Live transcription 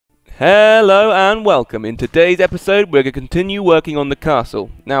Hello and welcome. In today's episode we're going to continue working on the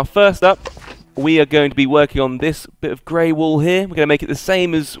castle. Now first up we are going to be working on this bit of grey wall here. We're going to make it the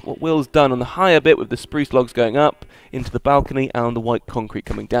same as what Will's done on the higher bit with the spruce logs going up into the balcony and the white concrete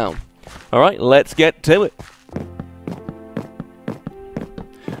coming down. Alright, let's get to it.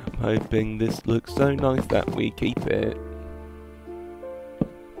 I'm hoping this looks so nice that we keep it.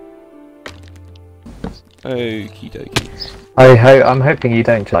 Okie dokie. I'm hoping you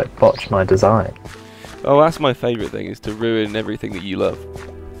don't like botch my design. Oh, that's my favourite thing, is to ruin everything that you love.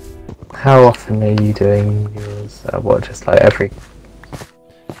 How often are you doing yours? Just like every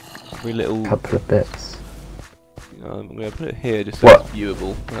little couple of bits? I'm going to put it here just so it's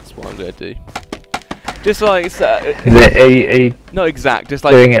viewable. That's what I'm going to do. Just like not exact, just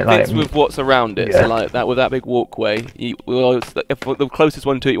like doing it like fits with what's around it. Yeah. So like that with that big walkway, if the closest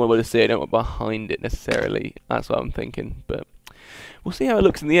one to it you want to see it, don't want behind it necessarily. That's what I'm thinking. But we'll see how it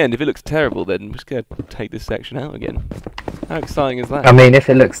looks in the end. If it looks terrible, then I'm just going to take this section out again. How exciting is that? I mean, if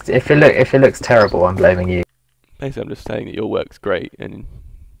it looks terrible, I'm blaming you. Basically, I'm just saying that your work's great, and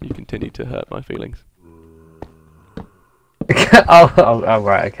you continue to hurt my feelings. oh,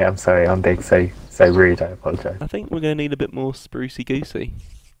 right, okay. I'm sorry. I'm being so rude. I apologise. I think we're going to need a bit more sprucey goosey.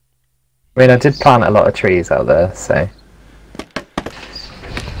 I mean, I did plant a lot of trees out there, so.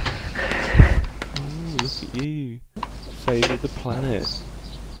 Oh, look at you, saving the planet.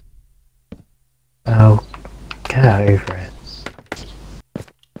 Oh, get over it.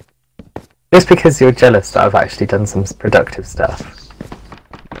 Just because you're jealous that I've actually done some productive stuff.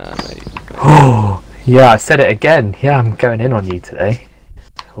 Nah, mate. Oh, yeah, I said it again. Yeah, I'm going in on you today.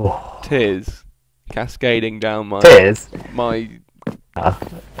 Oh. Tears cascading down my face.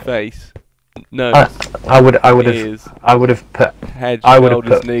 No, I would have put head, I would have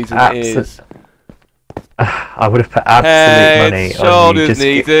shoulders, put knees, and ears. I would have put absolute Head, money shoulders, on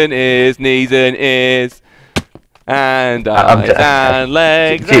you. knees and ears, and eyes and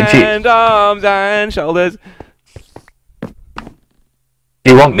legs and arms and shoulders.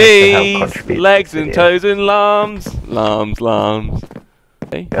 Do you want me to help Knees, contribute to legs this and video? toes and lums.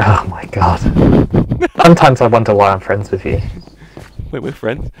 Okay. Oh my god. Sometimes I wonder why I'm friends with you. Wait, we're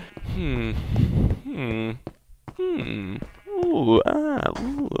friends. Ooh.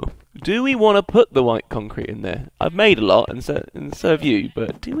 Do we want to put the white concrete in there? I've made a lot, and so have you.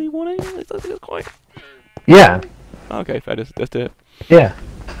 But do we want to? It's quite. Yeah. Okay, fair. Let's do it. Yeah.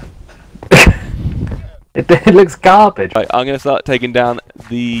 It looks garbage. Right, I'm gonna start taking down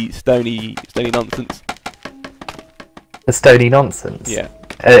the stony nonsense. The stony nonsense. Yeah.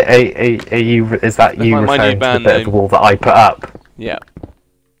 Are you? Is that That's you my new referring to the band bit of name. the wall that I put up? Yeah.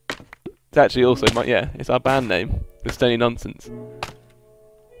 It's actually also it's our band name, the Stony Nonsense.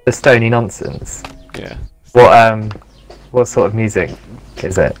 The stony nonsense. Yeah. What sort of music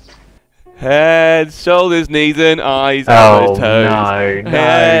is it? Head, shoulders, knees and eyes, Oh elbows, toes. no,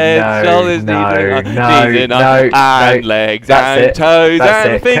 Head, shoulders, no, knees and no, and legs That's and it. toes That's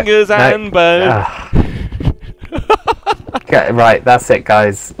and it. fingers No. and bones. Okay, right, that's it,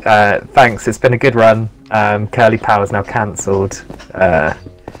 guys. Thanks. It's been a good run. Curly Power's now cancelled, so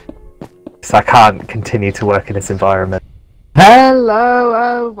I can't continue to work in this environment.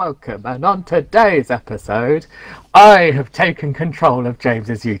 Hello, welcome, and on today's episode, I have taken control of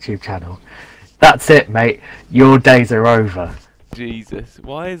James's YouTube channel. That's it, mate. Your days are over. Jesus,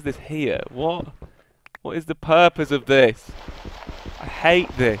 why is this here? What is the purpose of this? I hate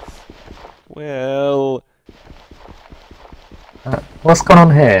this. Well, What's gone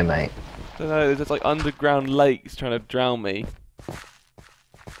on here, mate? I don't know. There's just like underground lakes trying to drown me.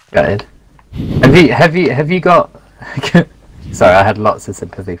 Gutted. Have you got? Sorry, I had lots of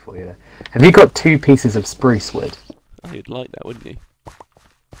sympathy for you there. Have you got 2 pieces of spruce wood? Oh, you'd like that, wouldn't you?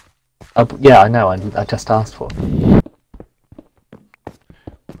 Yeah, I know. I just asked for it.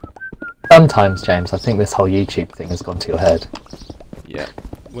 Sometimes, James, I think this whole YouTube thing has gone to your head. Yeah.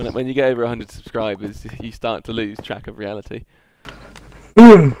 When you get over 100 subscribers, you start to lose track of reality.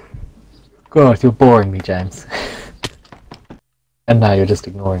 God, you're boring me, James. And now you're just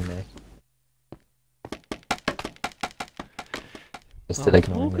ignoring me. You're still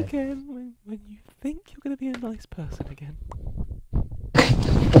ignoring me. Again when you think you're going to be a nice person again.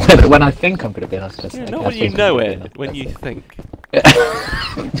 When I think I'm going to be a nice person. Yeah, okay, not I when you think I'm know gonna be a it, nice when person. you think.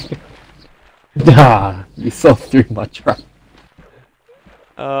 Ah, you saw through my trap.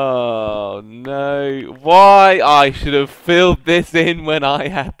 Oh no. Why? I should have filled this in when I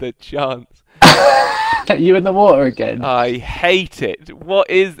had the chance. You in the water again? I hate it. What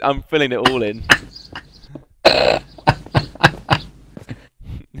is... I'm filling it all in.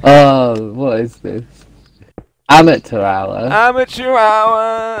 Oh, what is this? Amateur hour. Amateur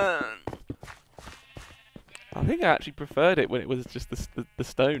hour! I think I actually preferred it when it was just the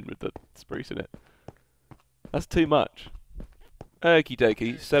stone with the spruce in it. That's too much. Okie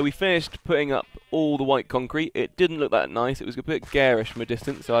dokie, so we finished putting up all the white concrete. It didn't look that nice, it was a bit garish from a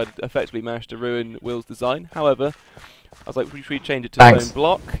distance, so I'd effectively managed to ruin Will's design. However, I was like, should we change it to Thanks. stone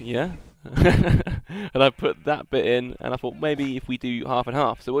block? Yeah. And I put that bit in, and I thought maybe if we do half and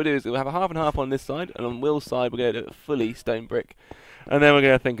half. So what we'll do is we'll have a half and half on this side, and on Will's side we're going to do it fully stone brick. And then we're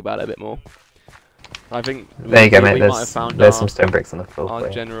going to think about it a bit more. I think There you go, mate. we might have found There's some stone bricks on the floor. our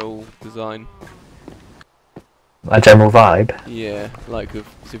general design. A general vibe. Yeah, like so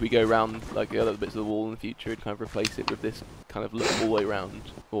if we go around like the other bits of the wall in the future and kind of replace it with this kind of look all the way around,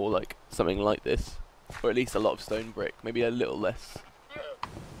 or like something like this, or at least a lot of stone brick, maybe a little less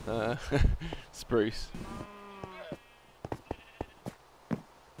spruce.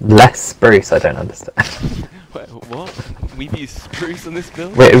 Less spruce, I don't understand. Wait, what? We've used spruce on this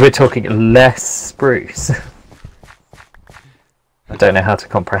build? We're talking less spruce. I don't know how to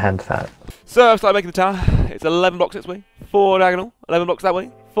comprehend that. So I've started making the tower. It's 11 blocks this way, 4 diagonal, 11 blocks that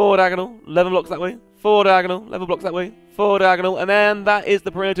way, 4 diagonal, 11 blocks that way, 4 diagonal, 11 blocks that way, 4 diagonal, and then that is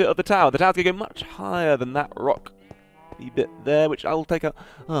the perimeter of the tower. The tower's going to go much higher than that rock bit there, which I'll take out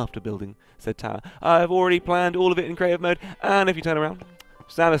after building said tower. I've already planned all of it in creative mode, and if you turn around,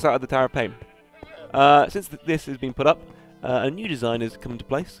 stand this out of the Tower of Pain. Since this has been put up, a new design has come into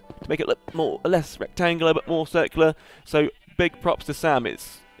place to make it look less rectangular but more circular. So big props to Sam.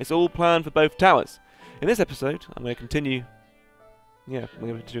 It's all planned for both towers. In this episode, I'm going to continue. Yeah, I'm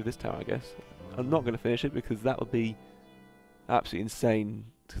going to continue with this tower, I guess. I'm not going to finish it because that would be absolutely insane.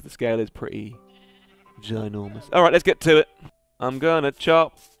 Because the scale is pretty ginormous. All right, let's get to it. I'm going to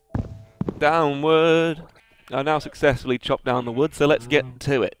chop down wood. I've now successfully chopped down the wood, so let's get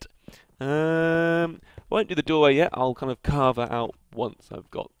to it. Won't do the doorway yet. I'll kind of carve that out once I've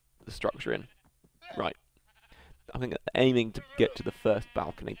got the structure in. Right. I think I'm aiming to get to the first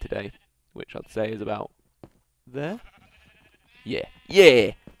balcony today, which I'd say is about there. Yeah.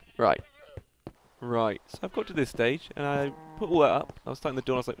 Yeah! Right. Right. So I've got to this stage, and I put all that up. I was starting the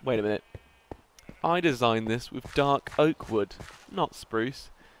door, and I was like, wait a minute. I designed this with dark oak wood, not spruce,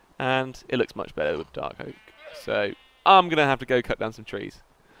 and it looks much better with dark oak. So I'm going to have to go cut down some trees.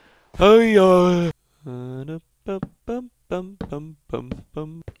 Let's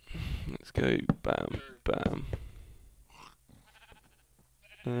go bam, bam.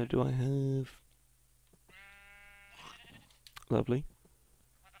 Do I have... Lovely.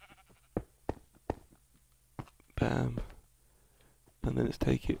 Bam. And then let's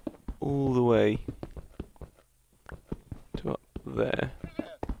take it all the way to up there.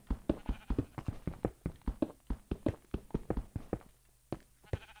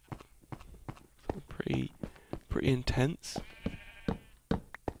 Pretty intense.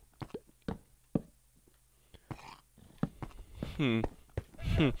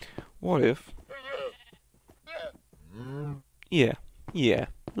 What if? Yeah,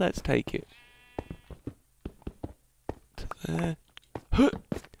 let's take it to there. What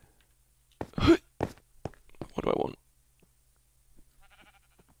do I want?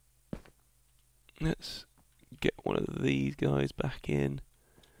 Let's get one of these guys back in.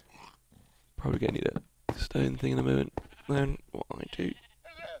 Probably gonna need a stone thing in a moment. Then what I do?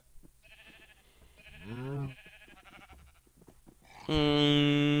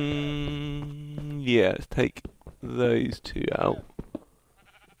 Yeah, let's take those two out,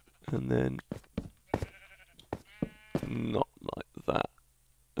 and then not like that.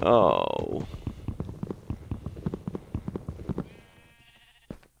 Oh.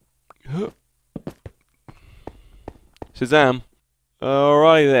 Shazam.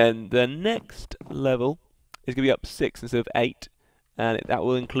 Alright then, the next level is going to be up 6 instead of 8, and that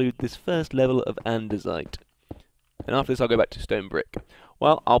will include this first level of andesite. And after this I'll go back to stone brick.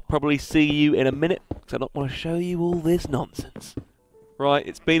 Well, I'll probably see you in a minute, because I don't want to show you all this nonsense. Right,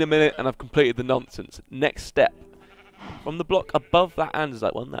 it's been a minute and I've completed the nonsense. Next step. From the block above that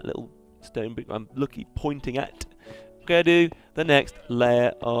andesite one, that little stone brick I'm pointing at, I'm going to do the next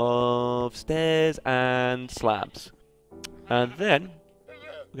layer of stairs and slabs. And then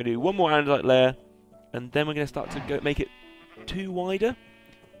we're going to do one more andesite layer, and then we're going to start to make it 2 wider.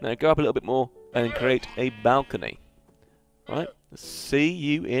 Now go up a little bit more and create a balcony. Right, see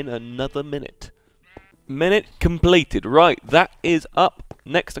you in another minute. Minute completed. Right, that is up.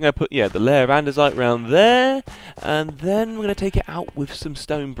 Next I'm going to put, the layer of andesite around there, and then we're going to take it out with some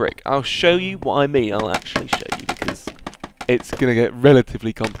stone brick. I'll show you what I mean. I'll actually show you because it's going to get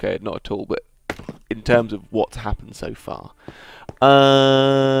relatively complicated, not at all, but in terms of what's happened so far.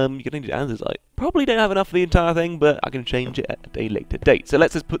 You're going to need andesite. Probably don't have enough for the entire thing, but I can change it at a later date. So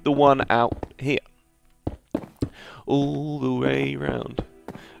let's just put the one out here. all the way round.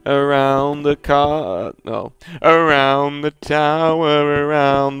 Around the car, no, around the tower,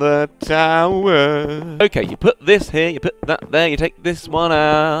 around the tower. Okay, you put this here, you put that there, you take this one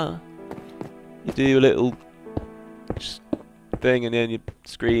out. You do a little thing and then you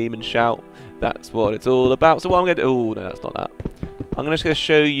scream and shout. That's what it's all about. So what I'm going to do, oh no, that's not that. I'm just going to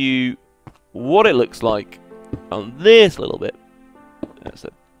show you what it looks like on this little bit. That's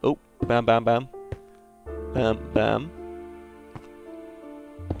it. Oh, bam, bam, bam. Bam, bam.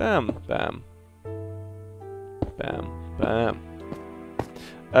 Bam, bam. Bam, bam.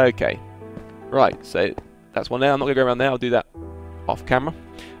 Okay. Right, so that's one there. I'm not going to go around there. I'll do that off camera.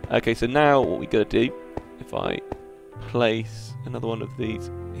 Okay, so now what we got to do, if I place another one of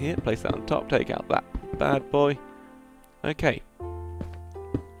these here, place that on top, take out that bad boy. Okay.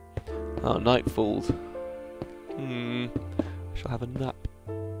 Oh, night falls. I shall have a nap.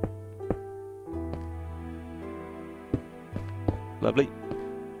 Lovely.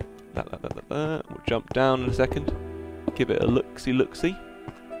 We'll jump down in a second. Give it a look-see.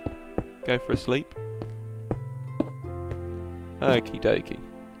 Go for a sleep. Okie dokie.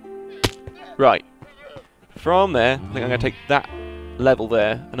 Right. From there, I think I'm going to take that level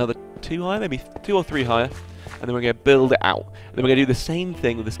there, another 2 higher, maybe 2 or 3 higher, and then we're going to build it out. And then we're going to do the same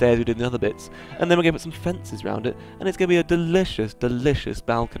thing with the stairs we did in the other bits, and then we're going to put some fences around it, and it's going to be a delicious, delicious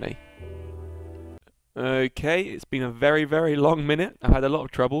balcony. Okay, it's been a very, very long minute. I've had a lot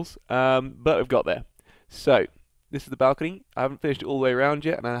of troubles, but we've got there. So, this is the balcony. I haven't finished it all the way around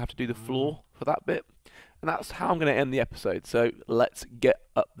yet, and I have to do the floor for that bit. And that's how I'm going to end the episode, so let's get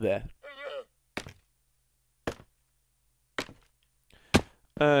up there.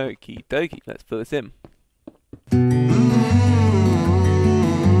 Okie dokie, let's fill this in.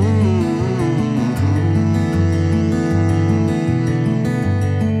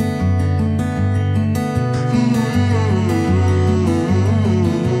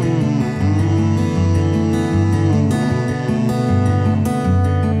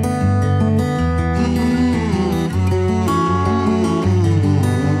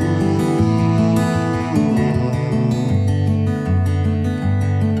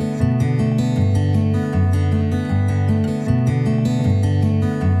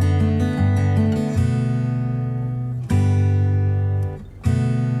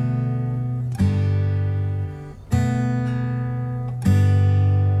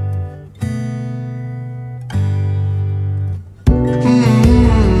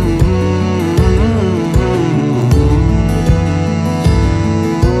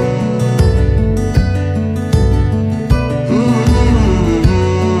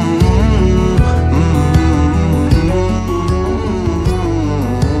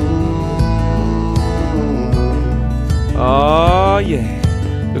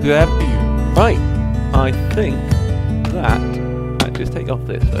 Look at that view. Right, I think that... Let's just take off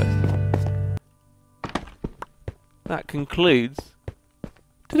this first. That concludes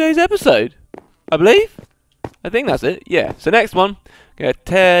today's episode, I believe. I think that's it, yeah. So next one, I'm going to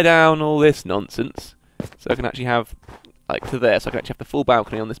tear down all this nonsense. So I can actually have, like to there, so I can actually have the full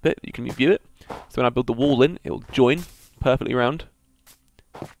balcony on this bit. You can view it. So when I build the wall in, it will join perfectly round.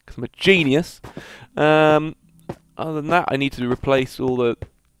 Because I'm a genius. Other than that, I need to replace all that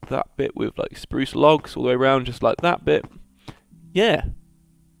bit with like spruce logs all the way around, just like that bit. Yeah.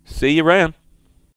 See you around.